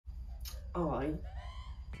I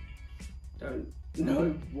don't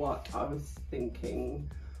know what I was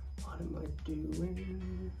thinking. What am I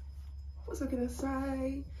doing? What was I gonna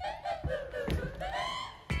say?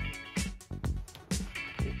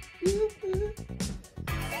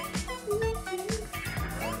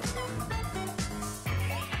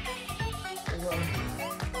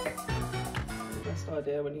 Best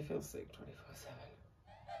idea when you feel sick 24/7.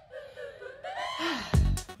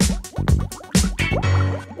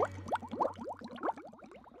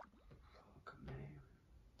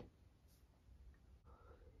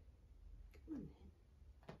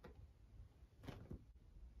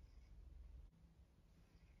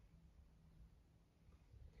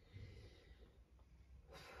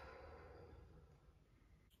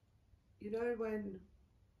 You know when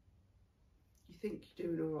you think you're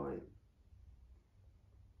doing all right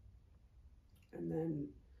and then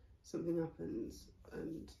something happens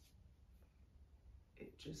and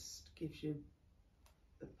it just gives you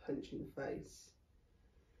a punch in the face,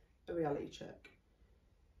 a reality check.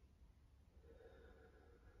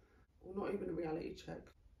 Or not even a reality check,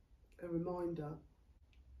 a reminder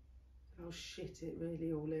how shit it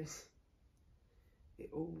really all is.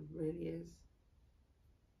 It all really is.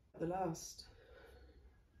 The last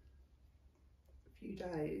few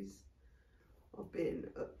days I've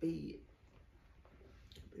been upbeat,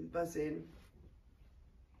 I've been buzzing.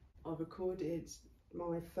 I recorded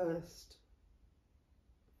my first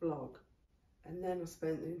vlog and then I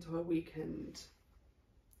spent the entire weekend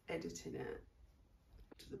editing it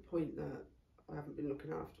to the point that I haven't been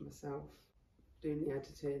looking after myself, doing the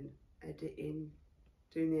editing,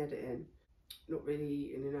 not really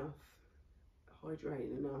eating enough,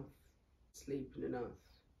 hydrating enough, sleeping enough.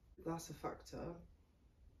 That's a factor.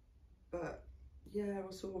 But yeah,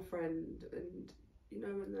 I saw a friend and you know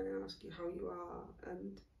when they ask you how you are,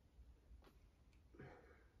 and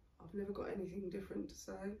I've never got anything different to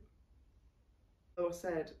say. So I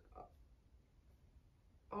said,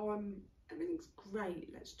 oh, everything's great,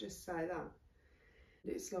 let's just say that.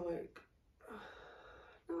 It's like,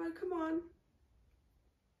 no, come on.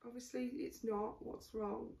 Obviously it's not, what's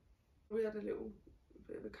wrong? We had a little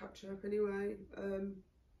bit of a catch up anyway, and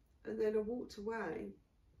then I walked away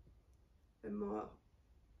and my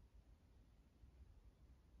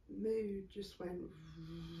mood just went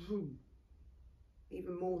vroom,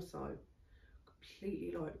 even more so,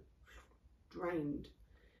 completely like drained.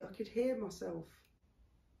 I could hear myself,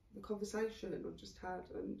 the conversation I've just had,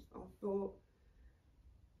 and I thought,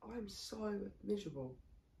 I'm so miserable.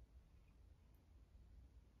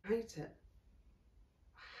 I hate it.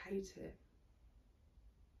 I hate it.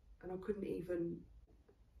 And I couldn't even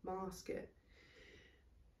mask it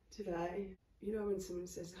today. You know when someone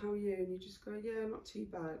says, how are you? And you just go, yeah, not too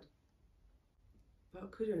bad. But I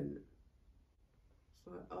couldn't. It's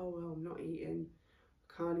like, oh, well, I'm not eating,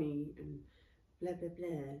 I can't eat, and blah, blah,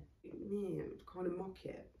 blah. Yeah, kind of mock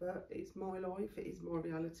it, but it's my life, it is my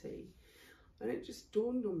reality. And it just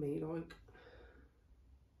dawned on me, like,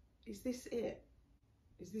 is this it?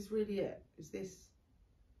 Is this really it? Is this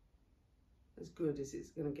as good as it's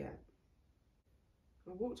gonna get?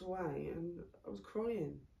 I walked away and I was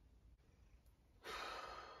crying.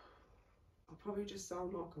 I probably just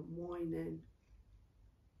sound like I'm whining.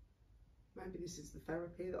 Maybe this is the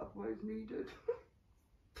therapy that I've always needed.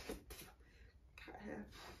 Cat hair.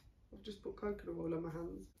 I've just put coconut oil on my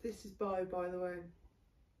hands. This is Bo, by the way.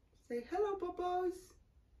 Say hello, Bobos.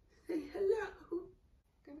 Say hello.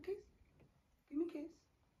 Give me a kiss. Give me a kiss.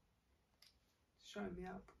 Show me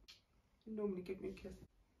up. You normally give me a kiss.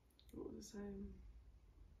 What was I saying?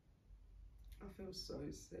 I feel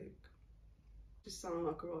so sick. Just sound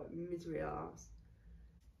like a right misery ass.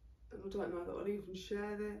 And I don't know that I'll even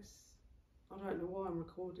share this. I don't know why I'm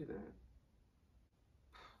recording it.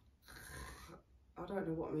 I don't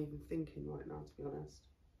know what I'm even thinking right now, to be honest.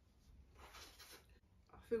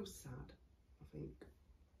 I feel sad, I think.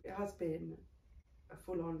 It has been a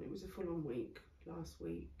full-on, it was a full-on week last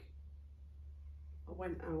week. I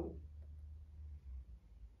went out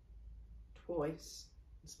twice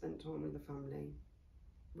and spent time with the family,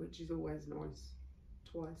 which is always nice.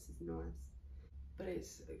 Twice is nice. But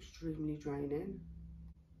it's extremely draining.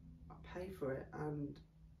 I pay for it and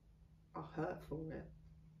I hurt for it,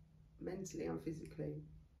 mentally and physically.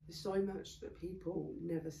 There's so much that people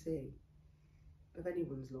never see of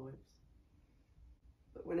anyone's lives.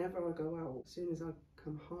 But whenever I go out, as soon as I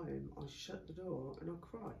come home, I shut the door and I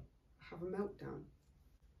cry. I have a meltdown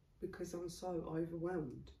because I'm so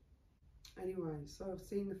overwhelmed. Anyway, so I've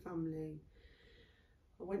seen the family.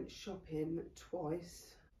 I went shopping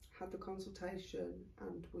twice, had the consultation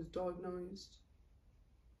and was diagnosed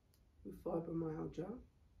with fibromyalgia.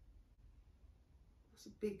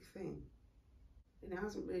 That's a big thing. And it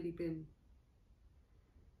hasn't really been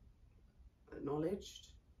acknowledged.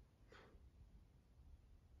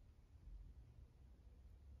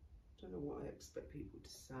 I don't know what I expect people to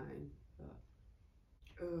say,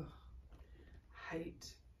 but I hate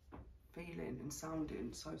feeling and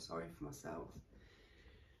sounding so sorry for myself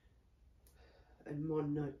and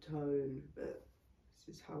monotone, but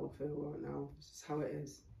this is how I feel right now. This is how it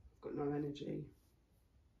is. I've got no energy.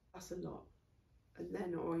 That's a lot. And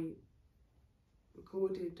then I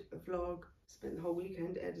recorded a vlog, spent the whole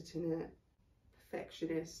weekend editing it,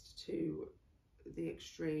 perfectionist to the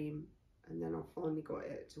extreme, and then I finally got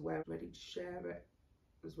it to where I'm ready to share it,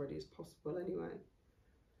 as ready as possible anyway.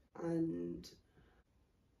 And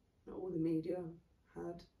not all the media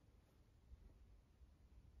had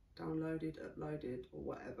downloaded, uploaded, or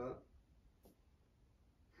whatever.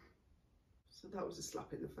 So that was a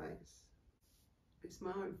slap in the face. It's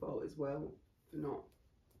my own fault as well for not.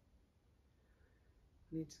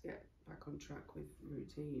 I need to get back on track with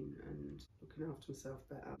routine and looking after myself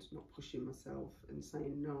better, not pushing myself and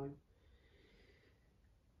saying no.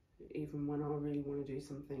 Even when I really want to do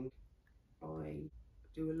something, I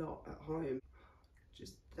do a lot at home,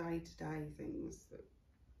 just day-to-day things that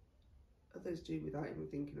others do without even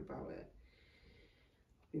thinking about it.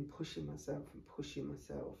 I've been pushing myself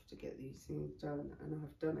to get these things done, and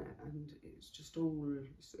I've done it, and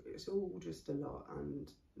it's all just a lot,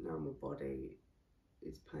 and now my body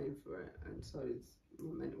is paying for it, and so is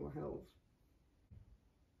my mental health.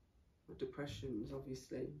 My depression's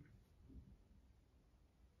obviously,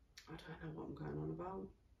 I don't know what I'm going on about,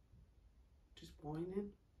 just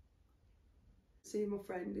whining. Seeing my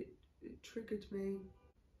friend, it triggered me.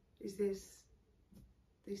 This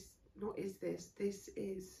is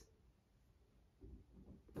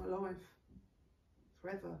my life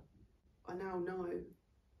forever. I now know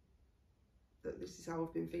that this is how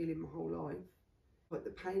I've been feeling my whole life. But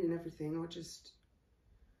the pain and everything, I just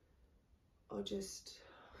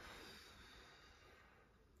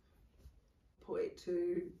put it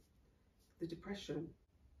to the depression.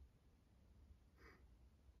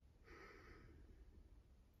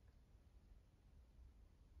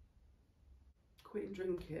 Quitting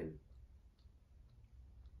drinking,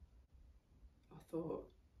 I thought,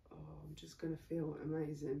 oh, I'm just going to feel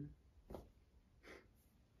amazing.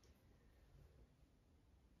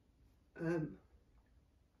 And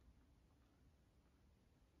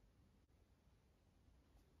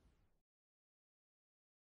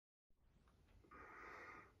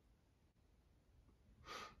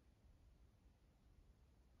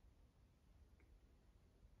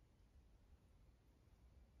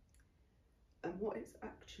what it's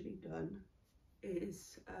actually done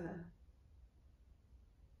is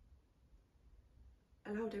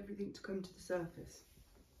allowed everything to come to the surface,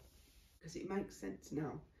 because it makes sense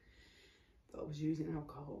now that I was using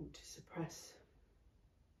alcohol to suppress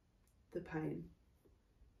the pain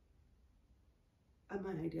and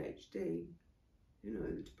my ADHD, you know,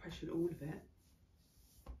 the depression, all of it.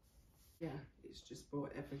 Yeah, it's just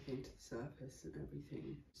brought everything to the surface and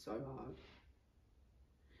everything so hard.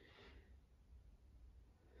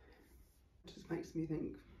 It just makes me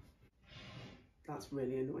think, that's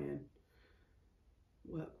really annoying.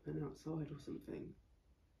 Workman outside or something.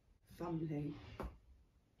 Family,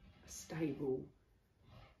 a stable,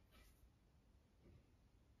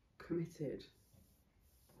 committed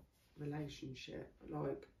relationship.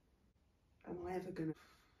 Like, am I ever gonna,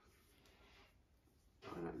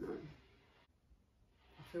 I don't know.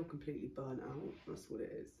 I feel completely burnt out, that's what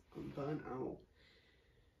it is. I'm burnt out.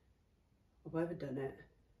 I've overdone it.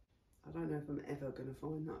 I don't know if I'm ever gonna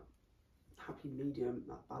find that happy medium,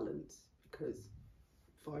 that balance, because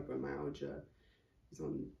fibromyalgia is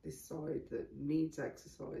on this side that needs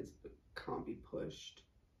exercise but can't be pushed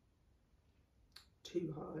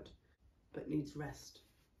too hard, but needs rest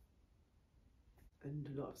and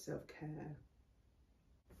a lot of self-care.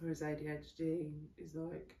 Whereas ADHD is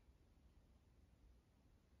like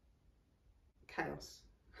chaos,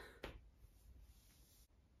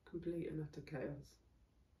 complete and utter chaos.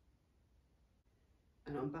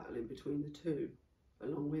 And I'm battling between the two,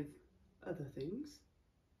 along with other things.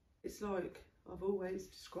 It's like I've always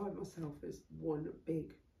described myself as one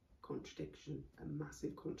big contradiction, a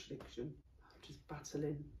massive contradiction. I'm just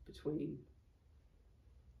battling between,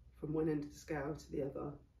 from one end of the scale to the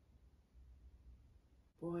other.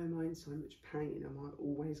 Why am I in so much pain? Am I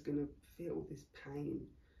always going to feel this pain?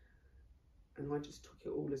 And I just took it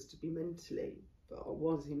all as to be mentally, but I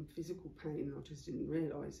was in physical pain, I just didn't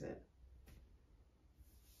realise it.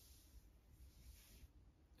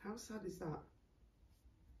 How sad is that?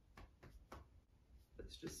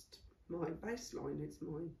 That's just my baseline, it's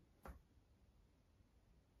my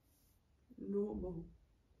normal,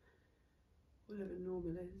 whatever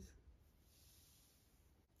normal is.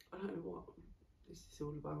 I don't know what this is all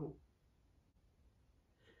about.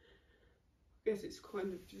 I guess it's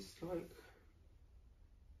kind of just like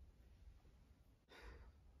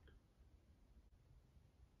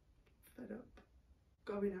fed up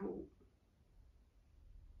going out.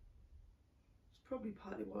 It's probably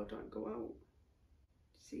partly why I don't go out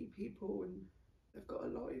to see people and they've got a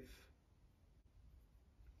life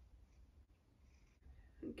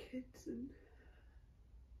and kids and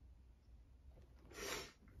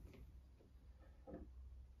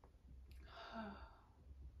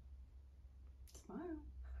smile.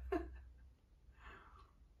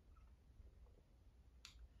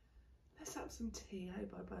 Let's have some tea, hey,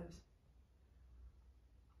 Bobos?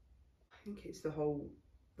 I think it's the whole,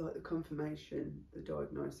 like the confirmation, the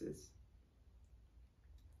diagnosis.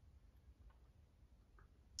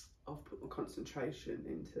 I've put my concentration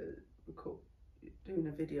into doing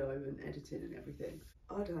a video and editing and everything.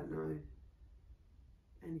 I don't know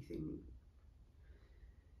anything.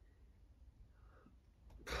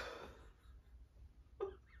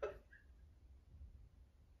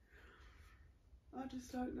 I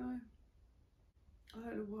just don't know. I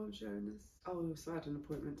don't know why I'm sharing this. Oh, I also had an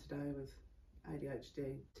appointment today with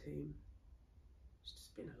ADHD team. It's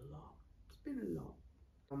just been a lot. It's been a lot.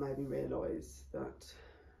 I made me realise that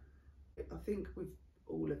I think with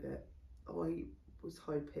all of it, I was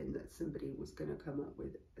hoping that somebody was going to come up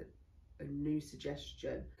with a new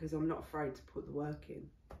suggestion, because I'm not afraid to put the work in.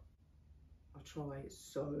 I try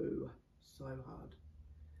so hard,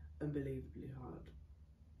 unbelievably hard.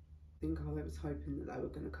 I think I was hoping that they were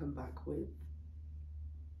going to come back with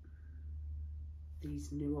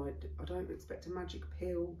these new ideas. I don't expect a magic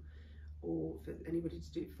pill or for anybody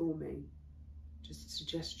to do it for me, just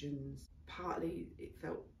suggestions. Partly it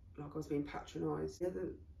felt like I was being patronised. The other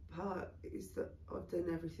part is that I've done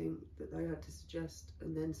everything that they had to suggest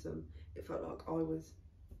and then some. It felt like I was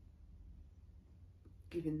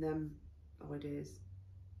giving them ideas,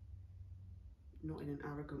 not in an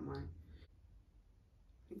arrogant way.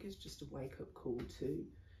 I think it's just a wake-up call to,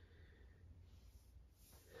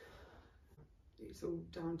 it's all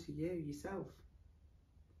down to you, yourself.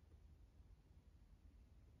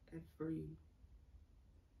 Every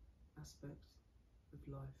aspect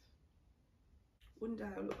of life. One day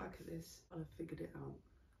I'll look back at this, I'll have figured it out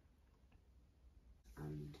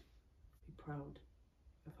and be proud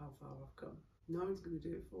of how far I've come. No one's going to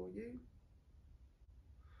do it for you.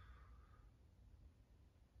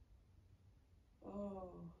 Oh,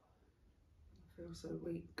 I feel so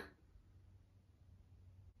weak.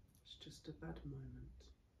 It's just a bad moment,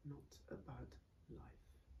 not a bad life.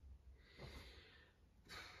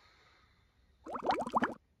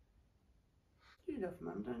 You love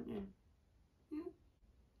Mum, don't you? Yeah?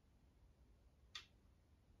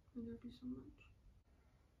 I love you so much.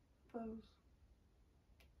 Bows.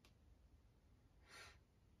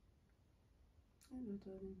 Hello,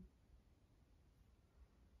 darling.